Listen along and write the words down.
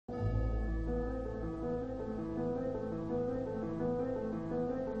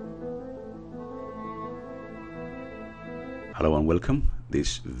Hello and welcome.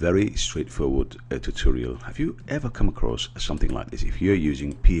 This very straightforward tutorial. Have you ever come across something like this? If you're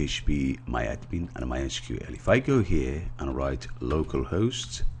using phpMyAdmin and MySQL, if I go here and write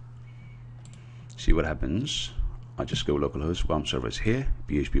localhost, see what happens. I just go localhost, WAM servers here,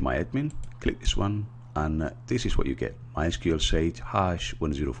 phpMyAdmin, click this one, and this is what you get. MySQL site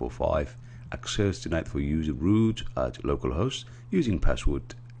 #1045, access denied for user root at localhost using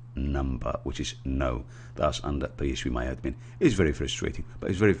password number, which is no. That's under phpMyAdmin. It's very frustrating, but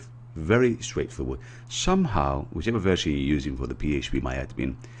it's very straightforward. Somehow, whichever version you're using for the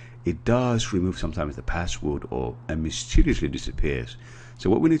phpMyAdmin, it does remove sometimes the password or mysteriously disappears. So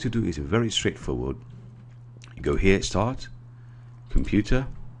what we need to do is very straightforward. You go here, start, computer,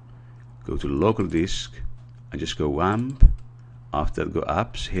 go to local disk, and just go WAMP. After that, go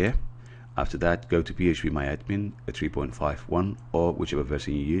apps here. After that, go to phpMyAdmin 3.51 or whichever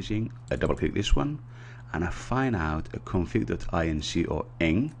version you're using. Double click this one, and I find out a config.inc or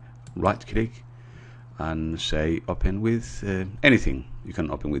eng. Right click and say open with anything. You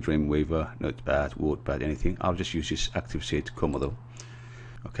can open with Dreamweaver, Notepad, WordPad, anything. I'll just use this ActiveSet Comodo.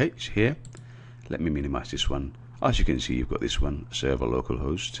 Okay, it's here. Let me minimize this one. As you can see, you've got this one, server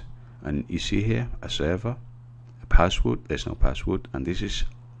localhost, and you see here a server, a password. There's no password, and this is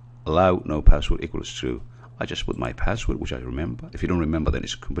allow no password equals true. I just put my password, which I remember. If you don't remember, then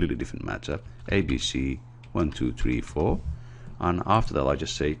it's a completely different matter. ABC1234, and after that I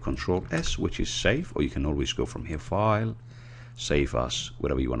just say Control S, which is save, or you can always go from here, file, save as,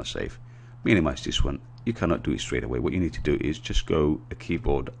 whatever you want to save. Minimize this one. You cannot do it straight away. What you need to do is just go a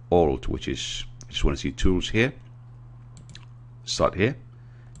keyboard Alt, which is, I just want to see tools here, start here,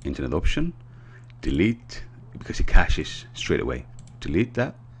 internet option, delete, because it caches straight away. Delete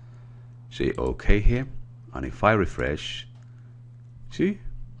that. Say OK here, and if I refresh, see,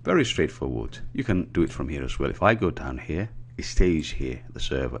 very straightforward. You can do it from here as well. If I go down here, it stays here, the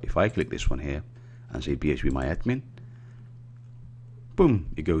server. If I click this one here and say phpMyAdmin,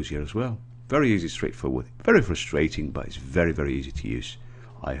 boom, it goes here as well. Very easy, straightforward. Very frustrating, but it's very easy to use.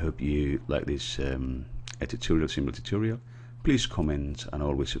 I hope you like this tutorial, simple tutorial. Please comment and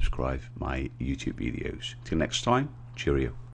always subscribe my YouTube videos. Till next time, cheerio.